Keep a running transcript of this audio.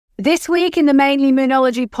This week in the Mainly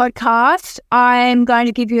Moonology podcast, I'm going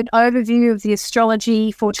to give you an overview of the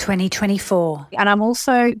astrology for 2024. And I'm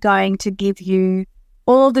also going to give you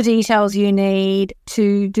all the details you need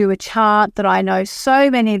to do a chart that I know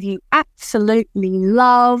so many of you absolutely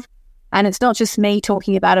love. And it's not just me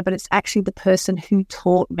talking about it, but it's actually the person who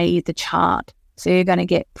taught me the chart. So you're going to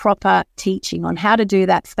get proper teaching on how to do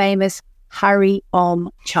that famous Hari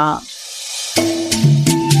Om chant.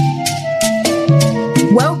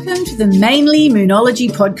 Welcome to the Mainly Moonology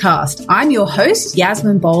podcast. I'm your host,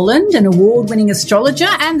 Yasmin Boland, an award-winning astrologer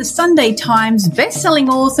and the Sunday Times best-selling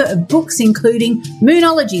author of books including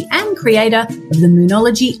Moonology and creator of the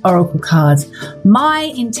Moonology Oracle cards.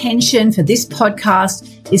 My intention for this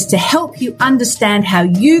podcast is to help you understand how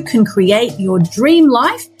you can create your dream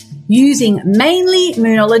life using mainly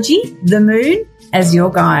Moonology, the moon, as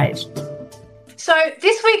your guide. So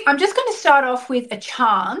this week, I'm just going to start off with a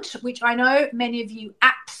chant, which I know many of you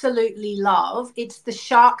absolutely love. It's the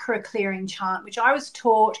Chakra-Clearing chant, which I was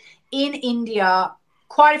taught in India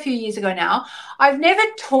quite a few years ago now. I've never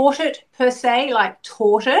taught it per se,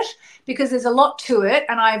 because there's a lot to it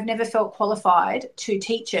and I've never felt qualified to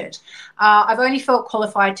teach it. I've only felt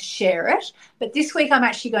qualified to share it. But this week, I'm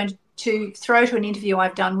actually going to throw to an interview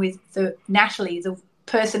I've done with Nathalie, the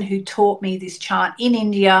person who taught me this chant in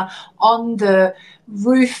India on the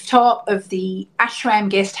rooftop of the ashram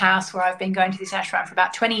guest house, where I've been going to this ashram for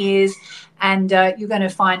about 20 years. And you're going to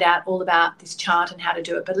find out all about this chant and how to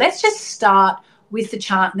do it. But let's just start with the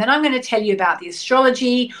chant. And then I'm going to tell you about the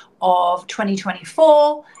astrology of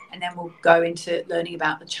 2024. And then we'll go into learning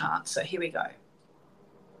about the chart. So here we go.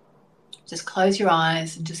 Just close your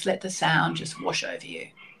eyes and just let the sound just wash over you.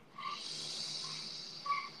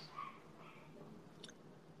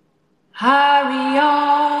 Hari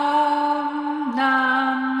Om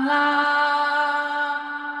Nam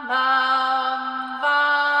Lam Lam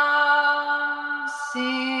Vam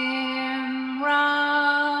Sim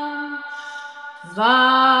Ram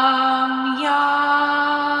Vam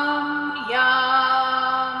Yam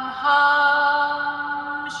Yam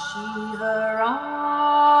Ham Shiva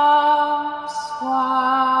Ram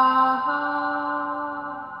Swaha.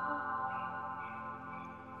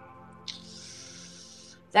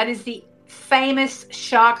 That is the famous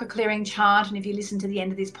Chakra-Clearing chant. And if you listen to the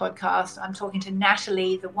end of this podcast, I'm talking to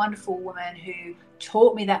Nathalie, the wonderful woman who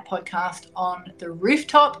taught me that podcast on the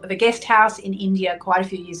rooftop of a guest house in India quite a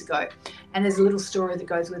few years ago. And there's a little story that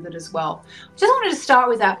goes with it as well. Just wanted to start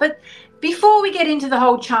with that. But before we get into the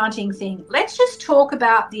whole chanting thing, let's just talk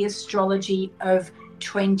about the astrology of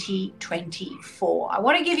 2024. I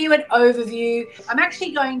want to give you an overview. I'm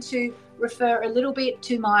actually going to refer a little bit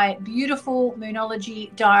to my beautiful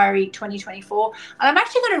Moonology Diary 2024. And I'm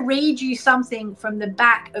actually going to read you something from the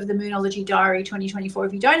back of the Moonology Diary 2024.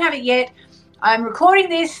 If you don't have it yet, I'm recording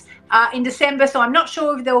this in December, so I'm not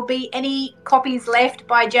sure if there will be any copies left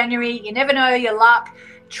by January. You never know your luck.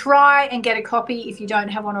 Try and get a copy if you don't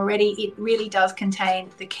have one already. It really does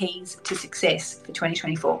contain the keys to success for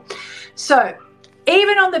 2024. So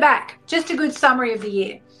even on the back, just a good summary of the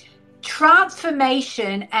year.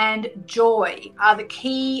 Transformation and joy are the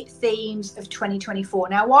key themes of 2024.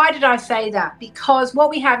 Now, why did I say that? Because what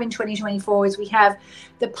we have in 2024 is we have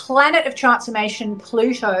the planet of transformation,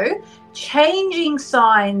 Pluto, changing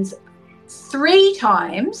signs 3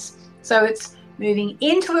 times. So it's moving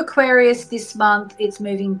into Aquarius this month, it's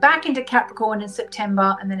moving back into Capricorn in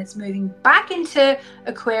September, and then it's moving back into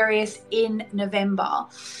Aquarius in November.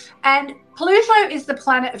 And Pluto is the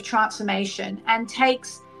planet of transformation and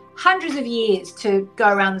takes hundreds of years to go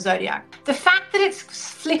around the zodiac. The fact that it's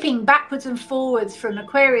flipping backwards and forwards from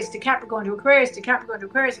Aquarius to Capricorn to Aquarius to Capricorn to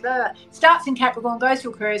Aquarius, blah, blah, blah, starts in Capricorn, goes to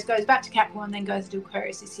Aquarius, goes back to Capricorn, then goes to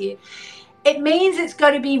Aquarius this year. It means it's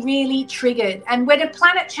going to be really triggered. And when a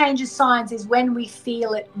planet changes signs is when we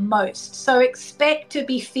feel it most. So expect to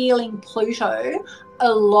be feeling Pluto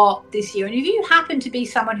a lot this year. And if you happen to be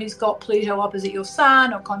someone who's got Pluto opposite your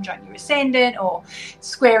sun or conjunct your ascendant or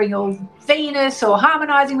squaring your Venus or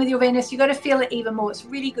harmonizing with your Venus, you've got to feel it even more. It's a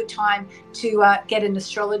really good time to get an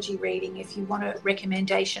astrology reading if you want a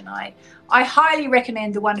recommendation. I highly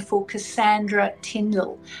recommend the wonderful Cassandra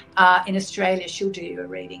Tyndall in Australia. She'll do you a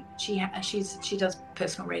reading. She does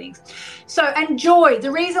personal readings. So, and joy.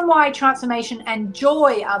 The reason why transformation and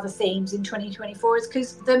joy are the themes in 2024 is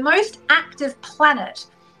because the most active planet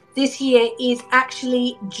this year is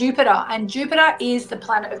actually Jupiter, and Jupiter is the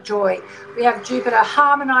planet of joy. We have Jupiter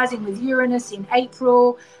harmonizing with Uranus in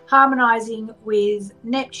April, harmonizing with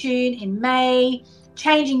Neptune in May,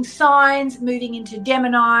 changing signs, moving into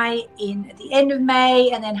Gemini at the end of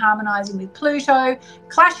May, and then harmonizing with Pluto,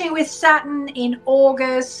 clashing with Saturn in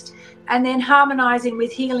August, and then harmonizing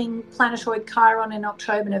with healing planetoid Chiron in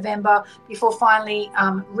October, November, before finally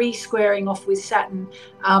re-squaring off with Saturn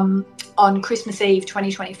on Christmas Eve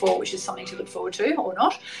 2024, which is something to look forward to, or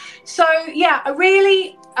not. So yeah, a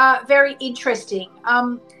really very interesting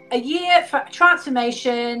a year for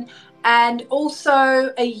transformation, and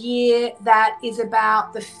also a year that is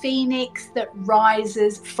about the phoenix that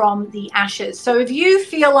rises from the ashes. So if you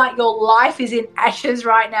feel like your life is in ashes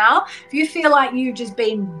right now, if you feel like you've just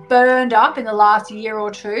been burned up in the last year or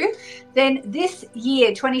two, then this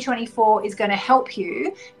year 2024 is going to help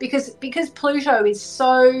you, because Pluto is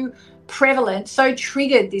so prevalent, so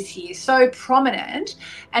triggered this year, so prominent,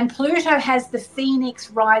 and Pluto has the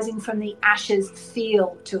phoenix rising from the ashes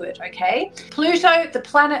feel to it, okay? Pluto, the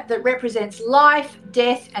planet that represents life,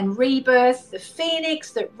 death, and rebirth, the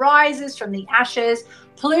phoenix that rises from the ashes,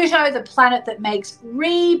 Pluto, the planet that makes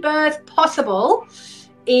rebirth possible,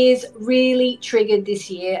 is really triggered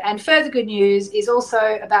this year. And further good news is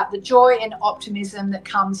also about the joy and optimism that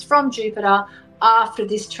comes from Jupiter after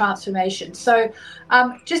this transformation. So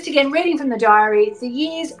just again, reading from the diary, the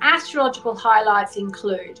year's astrological highlights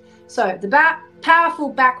include, so the powerful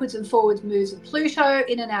backwards and forwards moves of Pluto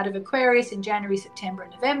in and out of Aquarius in January, September,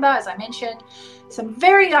 and November, as I mentioned. Some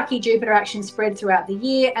very lucky Jupiter action spread throughout the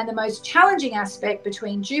year, and the most challenging aspect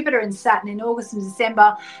between Jupiter and Saturn in August and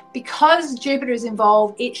December. Because Jupiter is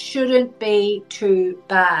involved, it shouldn't be too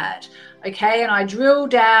bad, okay? And I drill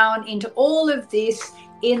down into all of this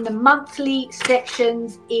in the monthly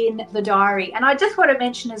sections in the diary. And I just want to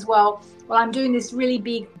mention as well, while I'm doing this really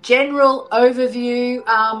big general overview,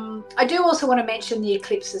 I do also want to mention the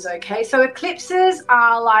eclipses, okay? So eclipses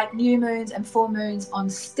are like new moons and full moons on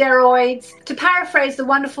steroids. To paraphrase the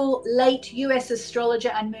wonderful late US astrologer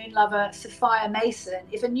and moon lover Sophia Mason,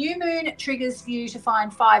 if a new moon triggers you to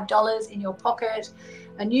find $5 in your pocket,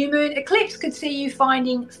 a new moon eclipse could see you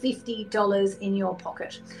finding $50 in your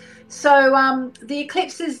pocket. So the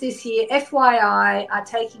eclipses this year, FYI, are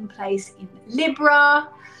taking place in Libra,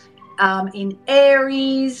 in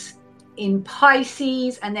Aries, in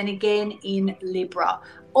Pisces, and then again in Libra.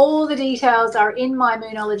 All the details are in my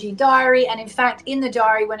Moonology diary. And in fact, in the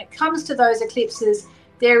diary, when it comes to those eclipses,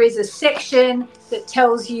 there is a section that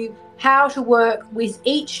tells you how to work with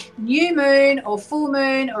each new moon or full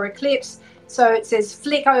moon or eclipse. So it says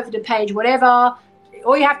flick over to page whatever.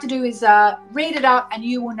 All you have to do is read it up, and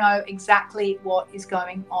you will know exactly what is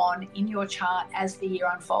going on in your chart as the year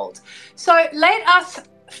unfolds. So let us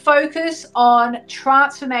focus on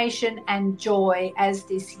transformation and joy as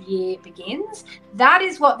this year begins. That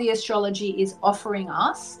is what the astrology is offering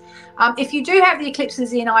us. If you do have the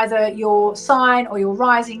eclipses in either your sign or your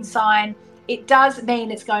rising sign, it does mean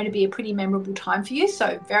it's going to be a pretty memorable time for you,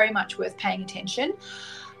 so very much worth paying attention.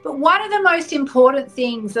 But one of the most important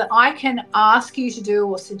things that I can ask you to do,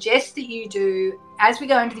 or suggest that you do as we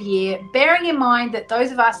go into the year, bearing in mind that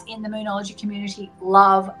those of us in the Moonology community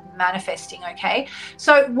love manifesting, okay?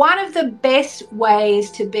 So one of the best ways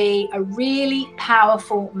to be a really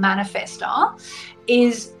powerful manifestor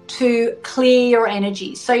is to clear your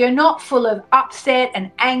energy. So you're not full of upset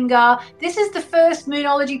and anger. This is the first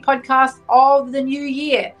Moonology podcast of the new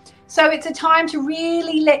year. So it's a time to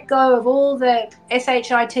really let go of all the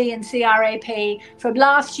SHIT and CRAP from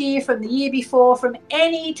last year, from the year before, from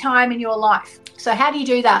any time in your life. So how do you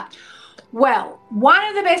do that? Well, one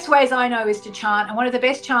of the best ways I know is to chant, and one of the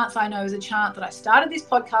best chants I know is a chant that I started this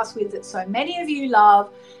podcast with that so many of you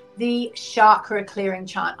love, the Chakra-Clearing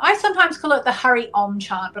chant. I sometimes call it the Hari Om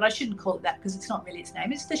chant, but I shouldn't call it that because it's not really its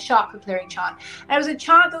name. It's the Chakra-Clearing chant. And it was a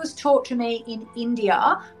chant that was taught to me in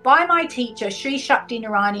India by my teacher, Sri Shakti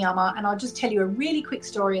Narayani Amma, and I'll just tell you a really quick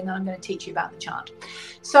story and then I'm going to teach you about the chant.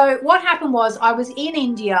 So what happened was, I was in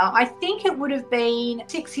India, I think it would have been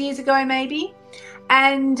 6 years ago maybe,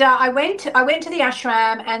 and I went to the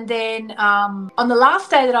ashram, and then on the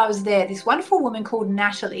last day that I was there, this wonderful woman called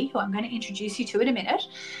Nathalie, who I'm going to introduce you to in a minute,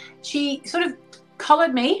 she sort of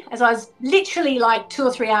collared me as I was literally like 2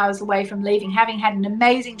 or 3 hours away from leaving, having had an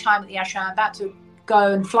amazing time at the ashram, about to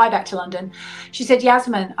go and fly back to London. She said,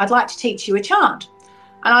 Yasmin, I'd like to teach you a chant.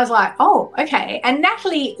 And I was like, oh, okay. And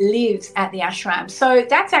Nathalie lives at the ashram. So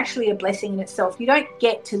that's actually a blessing in itself. You don't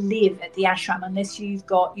get to live at the ashram unless you've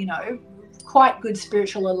got, quite good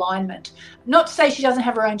spiritual alignment. Not to say she doesn't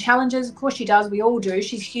have her own challenges. Of course she does. We all do.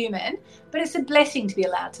 She's human. But it's a blessing to be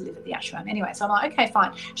allowed to live at the ashram. Anyway, so I'm like, okay,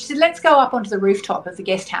 fine. She said, let's go up onto the rooftop of the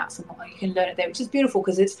guest house, and you can learn it there, which is beautiful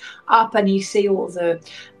because it's up and you see all the,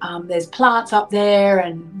 there's plants up there,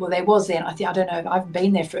 and well, there was then. I don't know. I haven't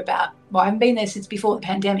been there I haven't been there since before the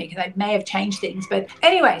pandemic. They may have changed things. But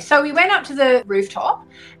anyway, so we went up to the rooftop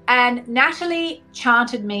and Nathalie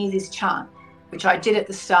chanted me this chant. which I did at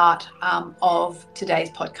the start of today's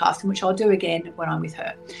podcast, and which I'll do again when I'm with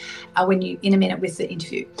her, in a minute with the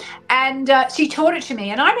interview. And she taught it to me,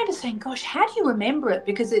 and I remember saying, gosh, how do you remember it?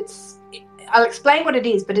 Because I'll explain what it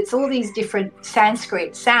is, but it's all these different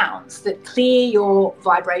Sanskrit sounds that clear your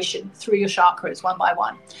vibration through your chakras one by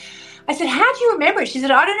one. I said, how do you remember it? She said,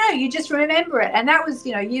 I don't know. You just remember it. And that was,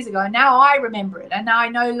 years ago. And now I remember it. And now I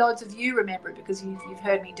know lots of you remember it because you've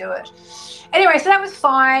heard me do it. Anyway, so that was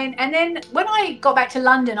fine. And then when I got back to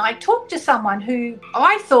London, I talked to someone who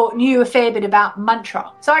I thought knew a fair bit about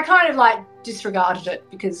mantra. So I kind of disregarded it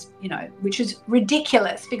because, which is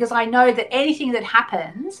ridiculous, because I know that anything that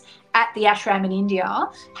happens at the ashram in India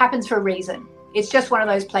happens for a reason. It's just one of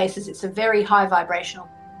those places. It's a very high vibrational,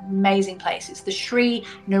 amazing place. It's the Sri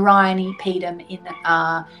Narayani Peedam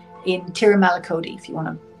in Tirumalakodi, if you want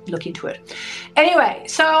to look into it. Anyway,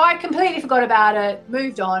 so I completely forgot about it,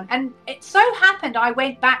 moved on, and it so happened I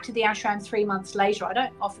went back to the ashram 3 months later. I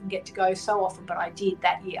don't often get to go so often, but I did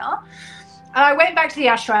that year. And I went back to the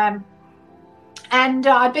ashram, and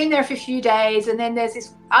I'd been there for a few days, and then there's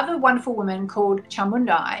this other wonderful woman called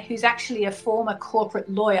Chamundai, who's actually a former corporate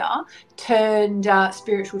lawyer turned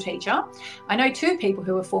spiritual teacher. I know two people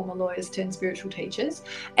who are former lawyers turned spiritual teachers.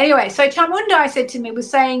 Anyway, so Chamundai was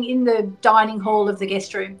saying in the dining hall of the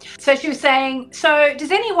guest room, so she was saying, so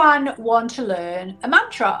does anyone want to learn a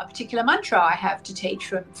particular mantra I have to teach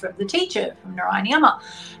from the teacher, from Narayani Amma?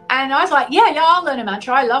 And I was like, yeah, I'll learn a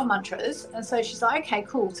mantra. I love mantras. And so she's like, okay,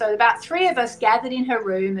 cool. So about 3 of us gathered in her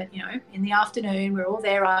room at, in the afternoon. We're all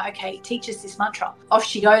there. Okay, teach us this mantra. Off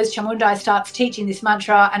she goes. Chamundai starts teaching this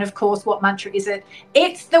mantra. And of course, what mantra is it?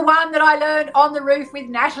 It's the one that I learned on the roof with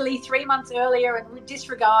Nathalie 3 months earlier and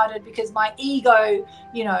disregarded because my ego,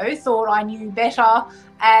 thought I knew better.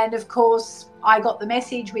 And of course, I got the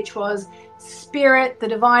message, which was Spirit, the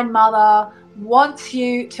Divine Mother, wants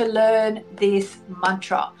you to learn this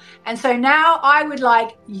mantra. And so now I would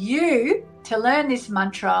like you to learn this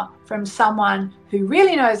mantra from someone who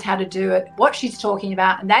really knows how to do it, what she's talking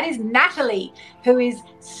about, and that is Nathalie, who is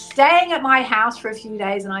staying at my house for a few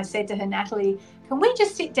days. And I said to her, Nathalie, can we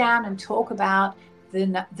just sit down and talk about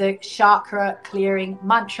the Chakra-Clearing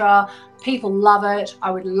mantra? People love it.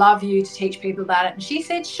 I would love you to teach people about it. And she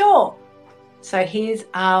said, sure. So here's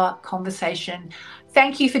our conversation.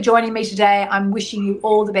 Thank you for joining me today. I'm wishing you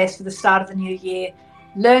all the best for the start of the new year.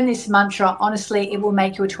 Learn this mantra. Honestly, it will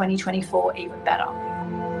make your 2024 even better.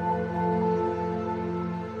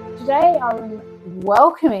 Today, I'm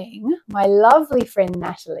welcoming my lovely friend,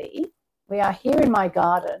 Nathalie. We are here in my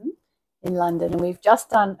garden in London, and we've just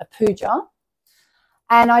done a puja.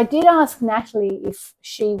 And I did ask Nathalie if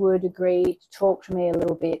she would agree to talk to me a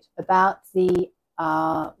little bit about the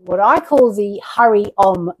what I call the Hari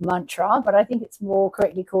Om mantra, but I think it's more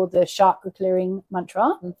correctly called the Chakra-Clearing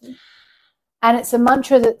mantra. Mm-hmm. And it's a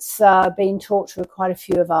mantra that's been taught to quite a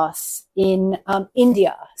few of us in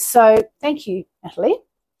India. So thank you, Nathalie.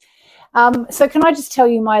 So can I just tell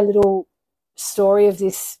you my little story of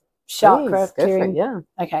this Chakra-Clearing? Yeah.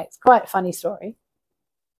 Okay, it's quite a funny story.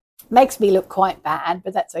 Makes me look quite bad,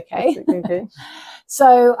 but that's okay. Okay.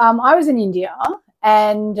 So I was in India.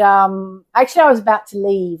 And actually, I was about to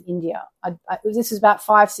leave India. This was about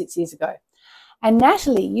 5-6 years ago. And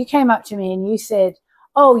Nathalie, you came up to me and you said,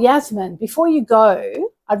 oh, Yasmin, before you go,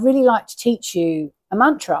 I'd really like to teach you a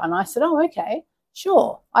mantra. And I said, oh, okay,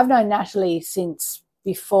 sure. I've known Nathalie since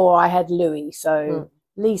before I had Louis, so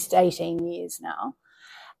at least 18 years now.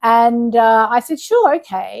 And I said, sure,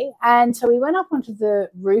 okay. And so we went up onto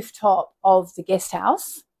the rooftop of the guest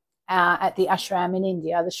house at the ashram in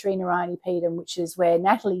India, the Sri Narayani Peedam, which is where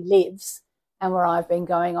Nathalie lives and where I've been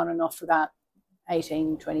going on and off for about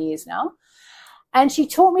 18, 20 years now. And she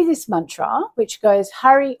taught me this mantra, which goes,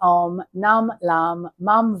 Hari Om, Nam Lam,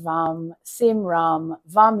 Mam Vam, Sim Ram,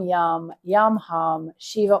 Vam Yam, Yam Ham,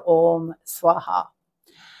 Shiva Om, Swaha.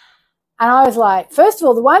 And I was like, first of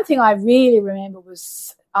all, the one thing I really remember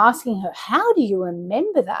was asking her, how do you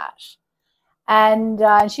remember that? And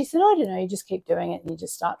she said, I don't know, you just keep doing it and you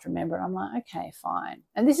just start to remember it. I'm like, okay, fine.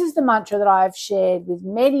 And this is the mantra that I've shared with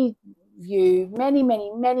many of you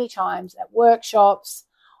many times at workshops,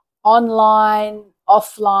 online,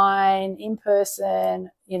 offline, in person,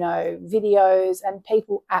 videos, and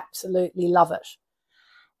people absolutely love it.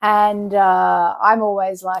 And I'm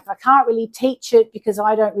always like, I can't really teach it because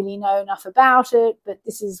I don't really know enough about it, but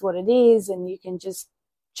this is what it is and you can just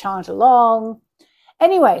chant along.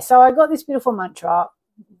 Anyway, so I got this beautiful mantra,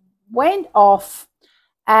 went off,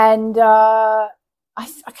 and I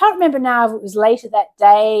can't remember now if it was later that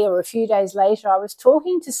day or a few days later. I was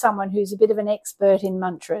talking to someone who's a bit of an expert in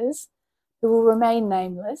mantras, who will remain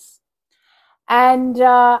nameless. And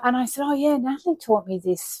I said, oh, yeah, Nathalie taught me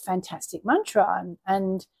this fantastic mantra.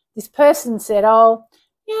 And this person said, oh,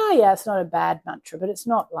 yeah, it's not a bad mantra, but it's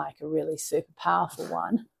not like a really super powerful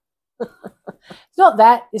one. It's not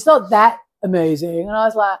that amazing. And I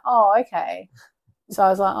was like, oh, okay. So I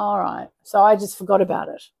was like, all right. So I just forgot about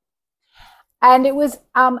it. And it was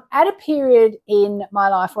at a period in my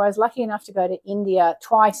life where I was lucky enough to go to India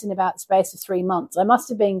twice in about the space of 3 months. I must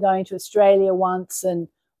have been going to Australia once, and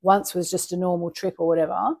once was just a normal trip or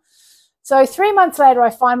whatever. So 3 months later,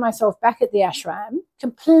 I find myself back at the ashram,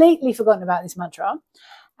 completely forgotten about this mantra.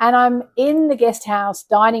 And I'm in the guest house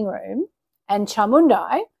dining room, and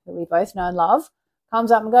Chamundai, who we both know and love,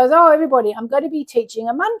 comes up and goes, oh, everybody, I'm going to be teaching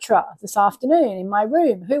a mantra this afternoon in my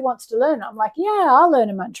room. Who wants to learn? I'm like, yeah, I'll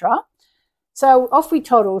learn a mantra. So off we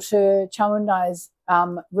toddle to Chamundai's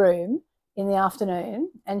room in the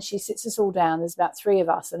afternoon, and she sits us all down. There's about 3 of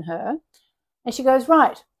us and her. And she goes,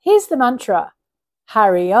 right, here's the mantra.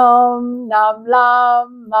 Hari Om, Nam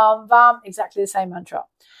Lam, Mam Vam, exactly the same mantra.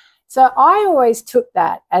 So I always took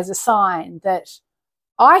that as a sign that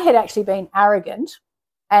I had actually been arrogant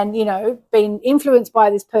and, been influenced by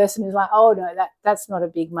this person who's like, oh, no, that's not a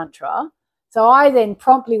big mantra. So I then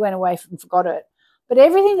promptly went away and forgot it. But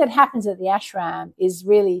everything that happens at the ashram is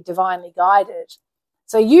really divinely guided.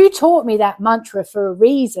 So you taught me that mantra for a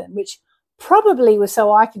reason, which probably was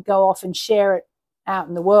so I could go off and share it out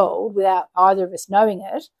in the world without either of us knowing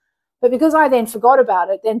it. But because I then forgot about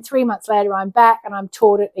it, then 3 months later I'm back and I'm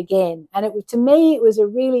taught it again. And to me, it was a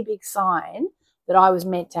really big sign that I was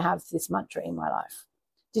meant to have this mantra in my life.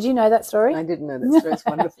 Did you know that story? I didn't know that story. It's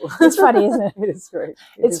wonderful. It's funny, isn't it? It is great.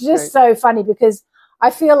 It's just so funny because I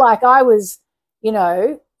feel like I was,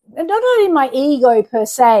 not in my ego per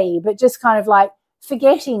se, but just kind of like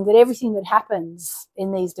forgetting that everything that happens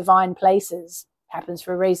in these divine places happens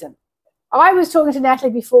for a reason. I was talking to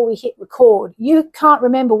Nathalie before we hit record. You can't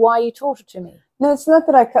remember why you taught it to me. No, it's not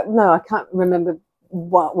that I can't remember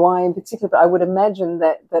why in particular, but I would imagine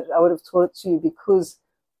that I would have taught it to you because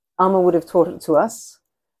Amma would have taught it to us.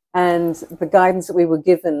 And the guidance that we were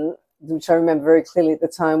given, which I remember very clearly at the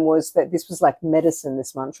time, was that this was like medicine,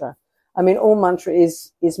 this mantra. I mean, all mantra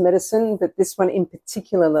is medicine, but this one in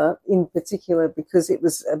particular, because it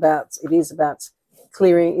is about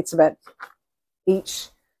clearing. It's about each.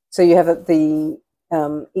 So you have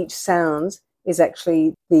each sound is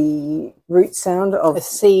actually the root sound of the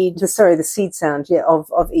seed. The seed sound,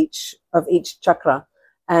 of each chakra.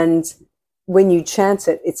 And when you chant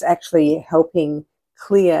it, it's actually helping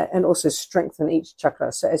clear and also strengthen each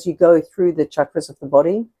chakra. So as you go through the chakras of the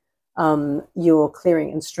body, you're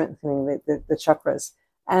clearing and strengthening the chakras.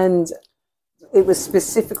 And it was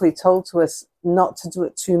specifically told to us not to do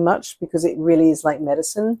it too much because it really is like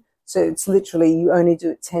medicine. So it's literally you only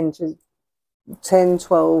do it 10,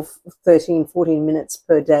 12, 13, 14 minutes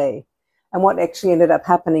per day. And what actually ended up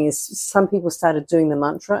happening is some people started doing the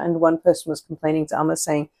mantra, and one person was complaining to Amma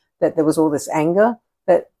saying that there was all this anger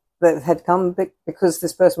that had come because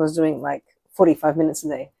this person was doing like 45 minutes a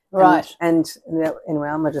day. Right. And anyway,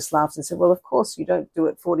 Amma just laughed and said, well, of course you don't do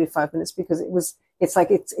it 45 minutes because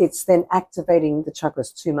it's then activating the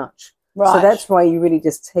chakras too much. Right. So that's why you really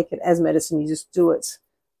just take it as medicine. You just do it.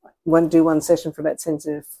 Do one session for about 10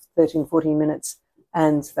 to 13, 14 minutes,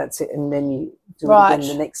 and that's it. And then you do it again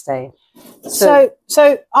the next day. So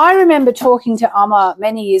I remember talking to Amma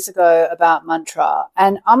many years ago about mantra,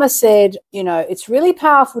 and Amma said, it's really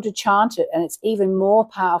powerful to chant it, and it's even more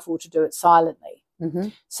powerful to do it silently. Mm-hmm.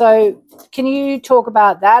 So can you talk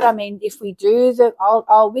about that? I mean, if we do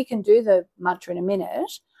we can do the mantra in a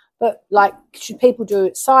minute, but like, should people do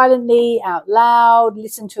it silently, out loud,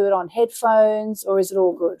 listen to it on headphones, or is it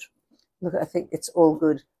all good? Look, I think it's all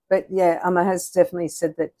good. But yeah, Amma has definitely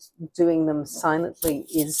said that doing them silently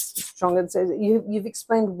is stronger. So you've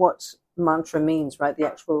explained what mantra means, right? The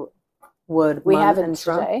actual word we man haven't and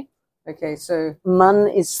tra. Today. Okay, so man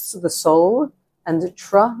is the soul, and the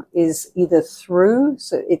tra is either through,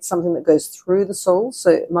 so it's something that goes through the soul.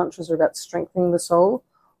 So mantras are about strengthening the soul,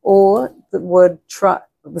 or the word tra,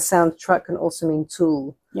 the sound tra can also mean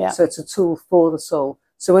tool. Yeah. So it's a tool for the soul.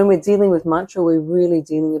 So when we're dealing with mantra, we're really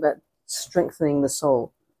dealing about strengthening the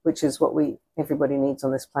soul, which is what everybody needs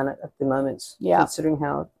on this planet at the moment. Yeah. Considering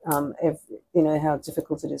how how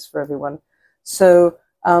difficult it is for everyone. So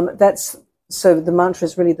the mantra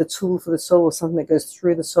is really the tool for the soul, or something that goes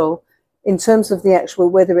through the soul. In terms of the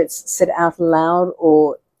actual, whether it's said out loud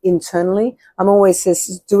or internally, I'm always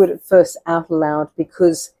says do it at first out loud,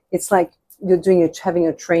 because it's like you're having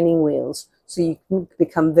your training wheels. So you can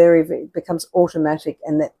become it becomes automatic,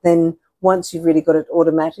 and then once you've really got it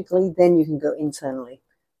automatically, then you can go internally.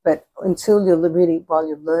 But until while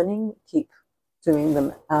you're learning, keep doing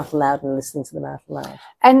them out loud and listening to them out loud.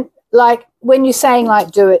 And like when you're saying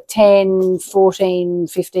like do it 10, 14,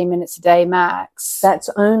 15 minutes a day max. That's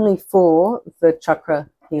only for the chakra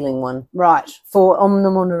healing one. Right. For Om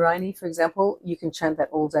Namo Narayani, for example, you can chant that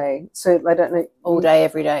all day. So I don't know. All day,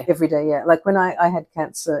 every day. Every day, yeah. Like when I had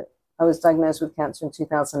cancer, I was diagnosed with cancer in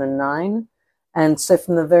 2009. And so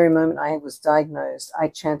from the very moment I was diagnosed, I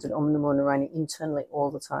chanted Om Namo Narayani internally all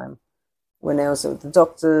the time. When I was at the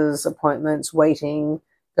doctor's appointments, waiting,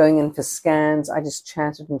 going in for scans, I just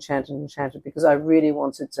chanted and chanted and chanted because I really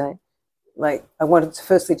wanted to, I wanted to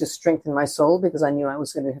firstly just strengthen my soul because I knew I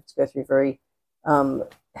was going to have to go through very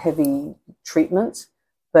heavy treatment.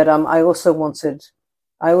 But I also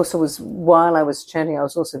was, while I was chanting, I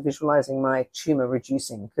was also visualizing my tumor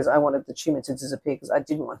reducing because I wanted the tumor to disappear because I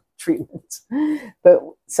didn't want treatment. But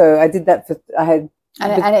so I did that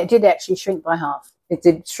and it did actually shrink by half. It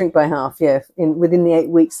did shrink by half, yeah, within the 8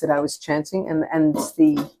 weeks that I was chanting. And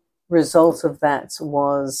the result of that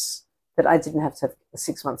was that I didn't have to have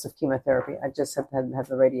 6 months of chemotherapy. I just had to have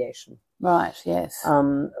the radiation. Right, yes.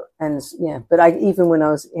 And yeah, but even when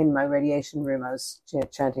I was in my radiation room, I was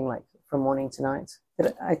chanting like from morning to night.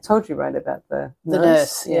 But I told you, right, about the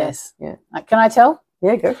nurse. Yeah, yes. Yeah. Can I tell?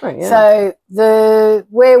 Yeah, go for it, yeah. So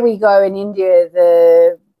where we go in India,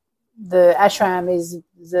 the ashram is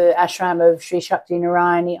the ashram of Sri Shakti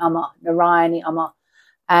Narayani Amma,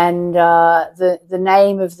 and the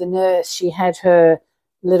name of the nurse, she had her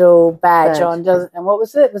little badge on, and what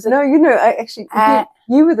was it? No, I actually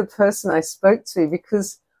you were the person I spoke to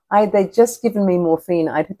because they'd just given me morphine.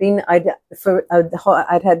 I'd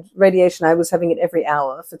had radiation. I was having it every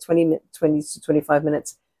hour for 20 to 25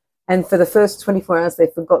 minutes. And for the first 24 hours, they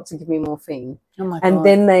forgot to give me morphine. Oh my God. And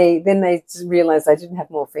then they realized I didn't have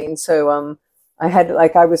morphine. So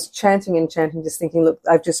I was chanting and chanting, just thinking, look,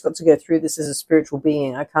 I've just got to go through this as a spiritual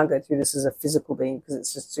being. I can't go through this as a physical being because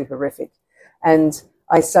it's just too horrific. And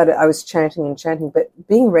I was chanting and chanting, but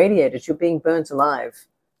being radiated, you're being burnt alive.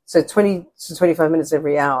 So 20 to 25 minutes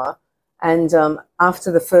every hour. And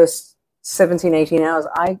after the first 17, 18 hours,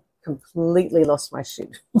 I completely lost my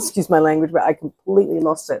shit. Excuse my language, but I completely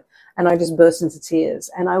lost it. And I just burst into tears.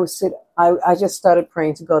 And I just started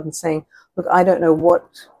praying to God and saying, look, I don't know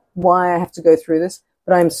why I have to go through this,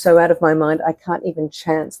 but I'm so out of my mind. I can't even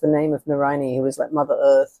chant the name of Narayani, who is like Mother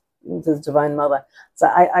Earth, the Divine Mother. So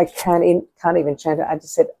I can't even chant it. I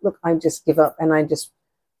just said, look, I just give up. And I just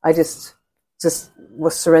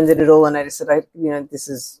was surrendered it all. And I just said,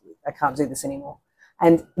 I can't do this anymore.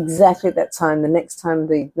 And exactly at that time, the next time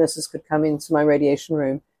the nurses could come into my radiation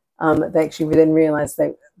room, they actually then realized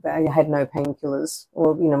that I had no painkillers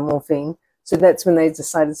or, morphine. So that's when they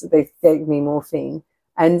decided that they gave me morphine.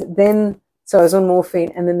 And then, so I was on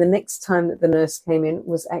morphine. And then the next time that the nurse came in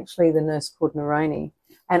was actually the nurse called Narayani.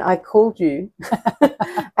 And I called you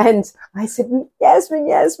and I said,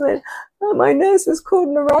 Yasmin, my nurse is called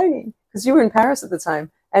Narayani, because you were in Paris at the time.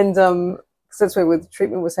 And, so that's where the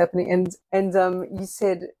treatment was happening. And you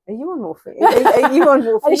said, are you on morphine? Are you on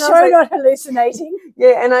morphine? Are you sure you're not hallucinating?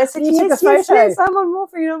 Yeah. And I said, you took a photo. Yes, I'm on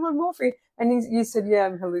morphine. And you said, yeah,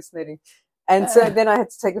 I'm hallucinating. And so then I had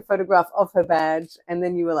to take a photograph of her badge. And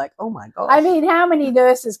then you were like, oh, my gosh. I mean, how many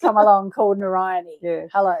nurses come along called Narayani? Yeah.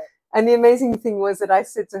 Hello. And the amazing thing was that I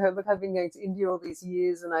said to her, look, I've been going to India all these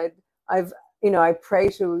years, and I pray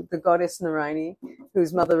to the goddess Narayani,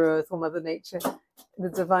 who's Mother Earth or Mother Nature, the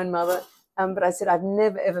Divine Mother. But I said, I've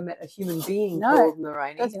never, ever met a human being called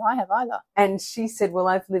Narayani. I don't think I have either. And she said, well,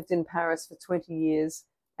 I've lived in Paris for 20 years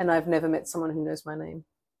and I've never met someone who knows my name.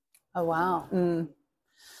 Oh, wow. Mm.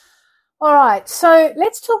 All right. So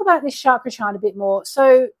let's talk about this chakra chant a bit more.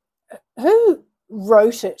 So who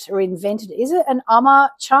wrote it or invented it? Is it an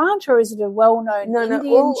Amma chant or is it a well-known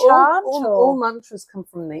Indian chant? All mantras come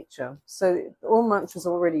from nature. So all mantras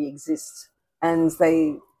already exist, and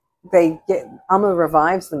they get, Amma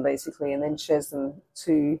revives them basically and then shares them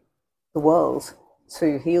to the world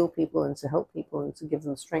to heal people and to help people and to give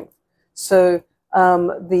them strength. So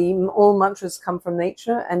all mantras come from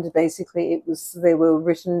nature, and basically they were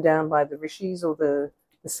written down by the rishis or the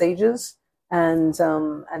sages, and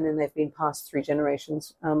then they've been passed through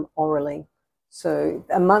generations orally. So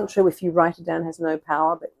a mantra, if you write it down, has no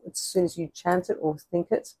power, but as soon as you chant it or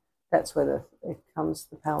think it, that's where the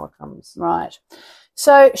power comes. Right.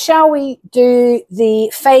 So shall we do the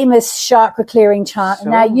famous Chakra-Clearing chant? Sure.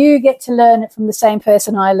 Now you get to learn it from the same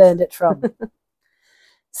person I learned it from.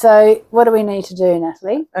 So what do we need to do,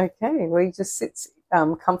 Nathalie? Okay, well, you just sit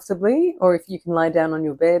comfortably, or if you can lie down on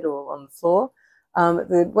your bed or on the floor.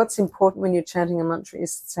 What's important when you're chanting a mantra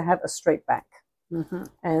is to have a straight back. Mm-hmm.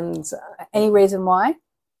 And any reason why?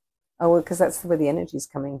 Oh, well, because that's where the energy is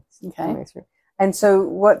coming Okay. through. And so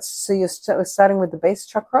you're starting with the base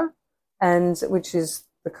chakra, and which is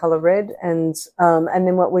the color red, and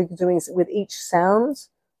then what we're doing is with each sound,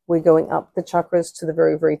 we're going up the chakras to the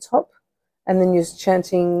very, very top, and then you're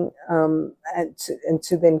chanting and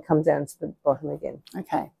to then come down to the bottom again.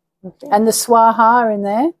 Okay. And the swaha in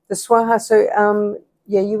there? The swaha, so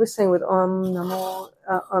you were saying with Om Namo,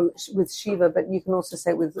 with Shiva, but you can also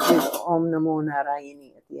say with Om Namo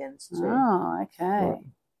Narayani at the end too. Oh, okay. Yeah.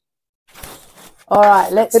 All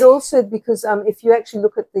right, But also because if you actually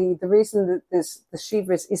look at the reason that there's the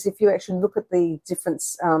Shiva is if you actually look at the different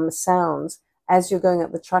sounds as you're going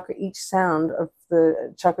up the chakra, each sound of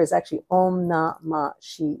the chakra is actually Om Namah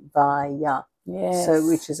Shivaya. Yes. So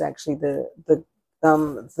which is actually the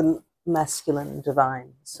masculine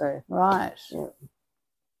divine. So right. Yeah.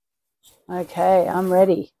 Okay, I'm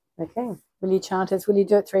ready. Okay. Will you chant us? Will you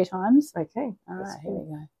do it 3 times? Okay. All right, here we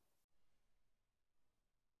go.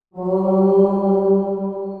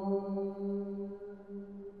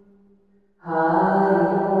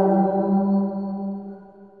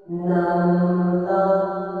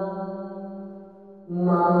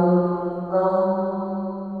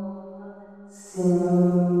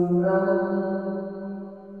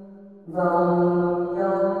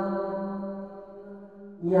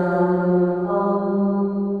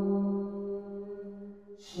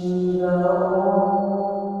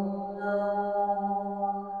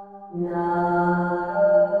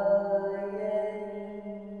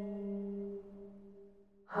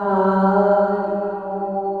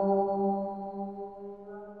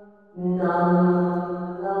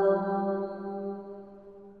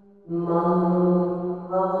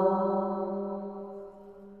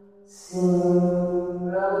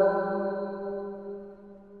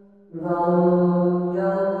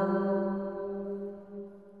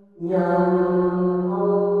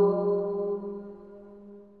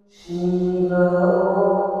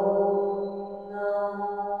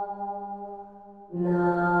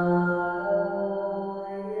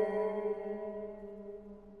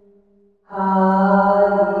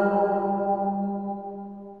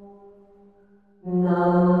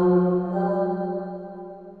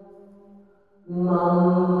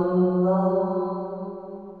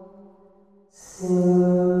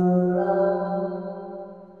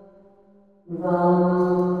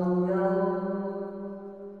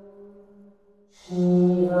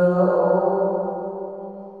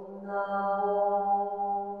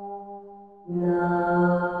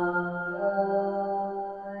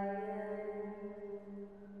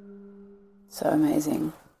 So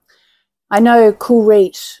amazing. I know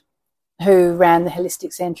Kulreet, who ran the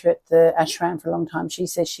Holistic Centre at the ashram for a long time, she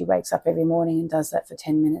says she wakes up every morning and does that for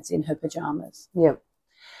 10 minutes in her pajamas. Yep.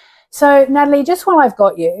 So, Nathalie, just while I've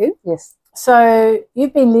got you. Yes. So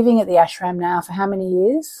you've been living at the ashram now for how many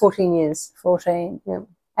years? 14 years. 14. Yep.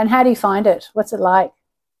 And how do you find it? What's it like?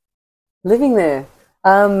 Living there?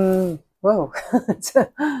 Well, it's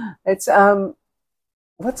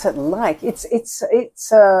what's it like? It's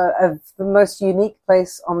the most unique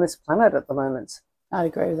place on this planet at the moment. I'd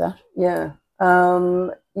agree with that. Yeah.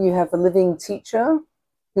 You have a living teacher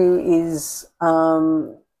who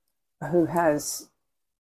has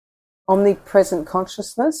omnipresent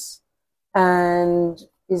consciousness and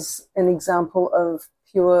is an example of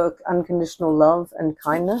pure unconditional love and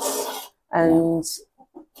kindness, and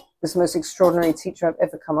is the most extraordinary teacher I've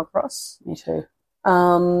ever come across. Me too.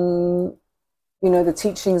 The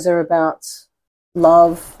teachings are about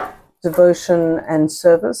love, devotion, and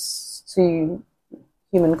service to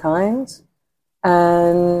humankind,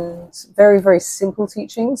 and very, very simple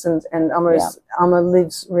teachings. And Amma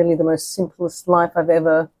lives really the most simplest life of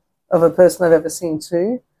a person I've ever seen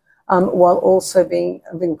too, while also being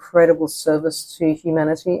of incredible service to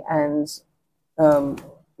humanity and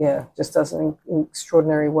just does an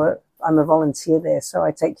extraordinary work. I'm a volunteer there, so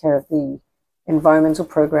I take care of the environmental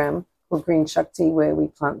program called Green Shakti, where we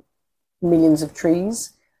plant millions of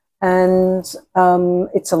trees. And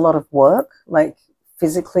it's a lot of work, like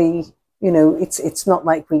physically, it's not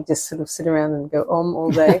like we just sort of sit around and go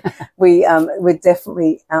all day. We're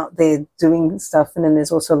definitely out there doing stuff. And then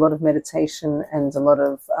there's also a lot of meditation and a lot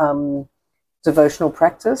of devotional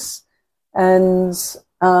practice. And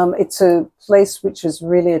it's a place which is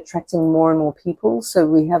really attracting more and more people. So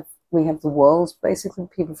we have the world, basically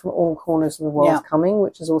people from all corners of the world coming,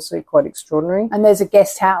 which is also quite extraordinary. And there's a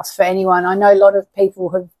guest house for anyone. I know a lot of people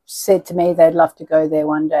have said to me they'd love to go there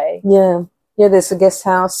one day. Yeah, there's a guest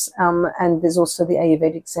house, and there's also the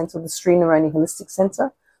Ayurvedic Centre, the Sri Narayani Holistic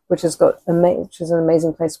Centre, which is an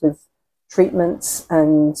amazing place with treatments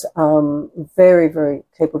and very, very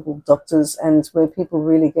capable doctors, and where people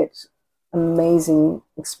really get amazing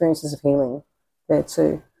experiences of healing. there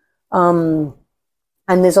too.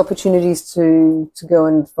 And there's opportunities to go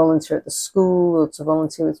and volunteer at the school, or to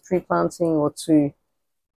volunteer with tree planting, or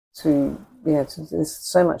there's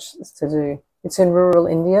so much to do. It's in rural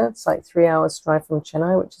India. It's like 3 hours drive from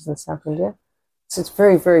Chennai, which is in South India. So it's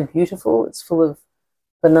very, very beautiful. It's full of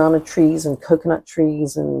banana trees and coconut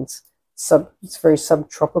trees, and it's very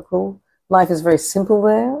subtropical. Life is very simple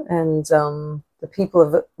there, and the people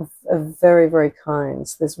are very, very kind.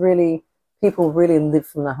 People really live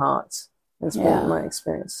from the heart. That's been my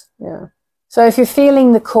experience. Yeah. So if you're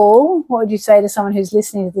feeling the call, what would you say to someone who's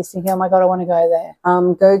listening to this thinking, oh my God, I want to go there?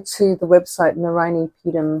 Go to the website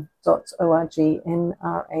narayanipedam.org,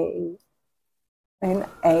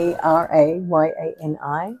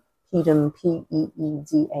 NARAYANI, Pedam,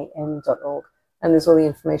 PEEDAM.org. And there's all the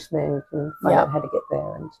information there, and you can find out how to get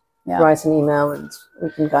there, and write an email, and we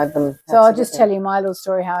can guide them. So I'll just tell you my little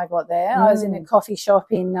story how I got there. I was in a coffee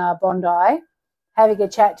shop in Bondi, having a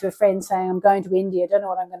chat to a friend saying, I'm going to India, don't know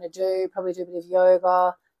what I'm going to do, probably do a bit of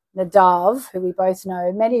yoga. Nadav, who we both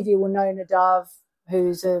know, many of you will know Nadav,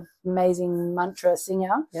 who's an amazing mantra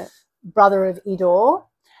singer, brother of Idor.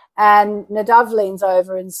 And Nadav leans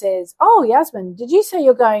over and says, oh, Yasmin, did you say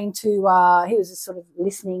you're going to, he was just sort of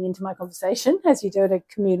listening into my conversation, as you do at a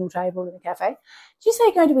communal table in a cafe. Did you say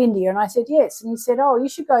you're going to India? And I said, yes. And he said, oh, you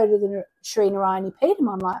should go to the Sri Narayanipedam.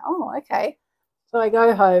 I'm like, oh, okay. So I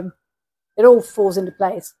go home. It all falls into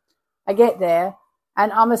place. I get there,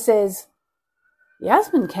 and Amma says,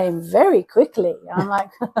 Yasmin came very quickly. I'm like,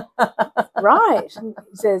 right. And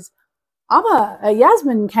he says, Amma,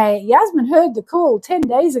 Yasmin heard the call 10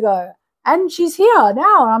 days ago, and she's here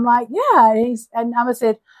now. And I'm like, yeah. And Amma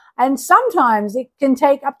said, and sometimes it can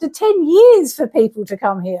take up to 10 years for people to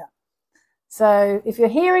come here. So if you're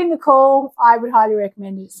hearing the call, I would highly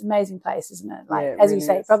recommend it. It's an amazing place, isn't it? Like, as you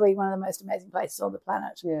say, probably one of the most amazing places on the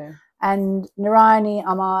planet. Yeah. And Narayani,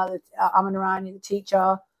 Amma Narayani, the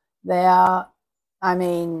teacher, they are, I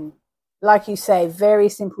mean, like you say, very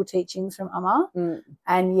simple teachings from Amma,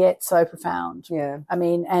 and yet so profound. Yeah. I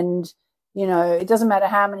mean, and, you know, it doesn't matter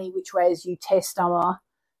how many which ways you test Amma.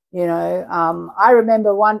 You know, I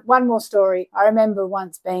remember one more story. I remember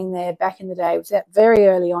once being there back in the day. It was very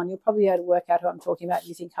early on. You'll probably be able to work out who I'm talking about if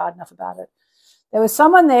you think hard enough about it. There was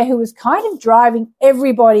someone there who was kind of driving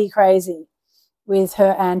everybody crazy with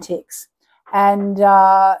her antics, and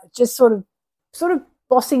just sort of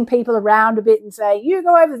bossing people around a bit and saying, you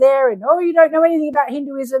go over there, and oh, you don't know anything about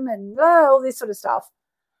Hinduism, and all this sort of stuff.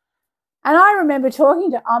 And I remember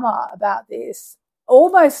talking to Amma about this,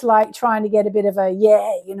 almost like trying to get a bit of a,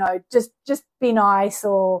 you know, just be nice,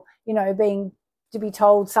 or, you know, to be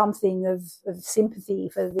told something of sympathy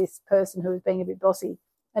for this person who was being a bit bossy,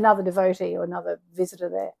 another devotee or another visitor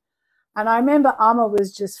there. And I remember Amma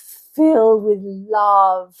was just filled with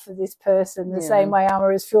love for this person, the same way Amma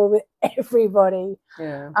is filled with everybody.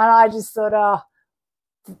 Yeah. And I just thought,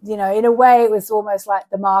 you know, in a way it was almost like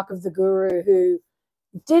the mark of the guru, who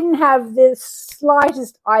didn't have the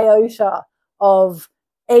slightest iota of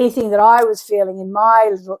anything that I was feeling in my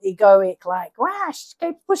little egoic, like, wow, she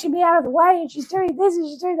keeps pushing me out of the way, and she's doing this and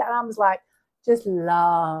she's doing that. And I was like, just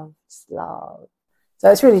love. So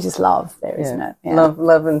it's really just love there, isn't it? Yeah.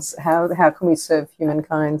 Love, and how can we serve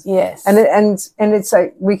humankind? Yes. And it's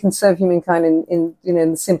like we can serve humankind in you know, in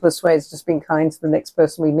the simplest ways, just being kind to the next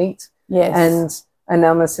person we meet. Yes. And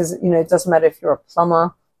Alma says, you know, it doesn't matter if you're a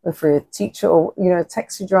plumber, or if you're a teacher, or, you know, a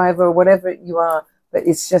taxi driver, or whatever you are, but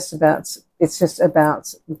it's just about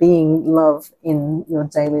being love in your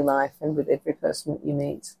daily life and with every person that you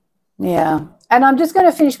meet. Yeah. And I'm just going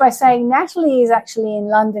to finish by saying Nathalie is actually in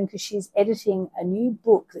London because she's editing a new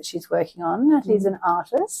book that she's working on. Nathalie's an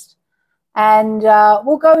artist, and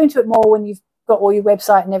we'll go into it more when you've got all your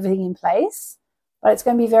website and everything in place. But it's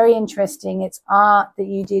going to be very interesting. It's art that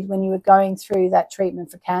you did when you were going through that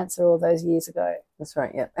treatment for cancer all those years ago. That's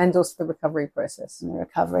right, yeah. And also the recovery process. And the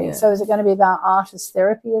recovery. Yeah. So is it going to be about artist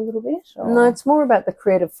therapy a little bit? Or? No, it's more about the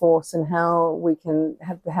creative force and how we can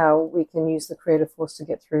use the creative force to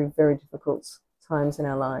get through very difficult times in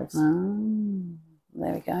our lives. There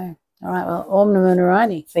we go. All right, well, Om Namo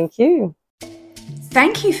Narayani. Thank you.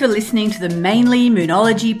 Thank you for listening to the Mainly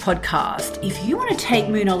Moonology podcast. If you want to take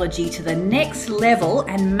Moonology to the next level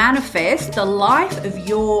and manifest the life of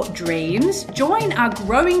your dreams, join our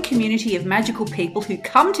growing community of magical people who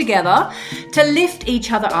come together to lift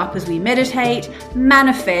each other up as we meditate,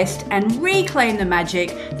 manifest, and reclaim the magic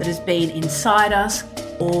that has been inside us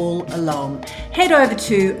all along. Head over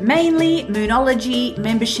to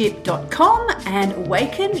mainlymoonologymembership.com and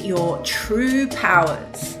awaken your true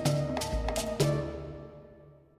powers.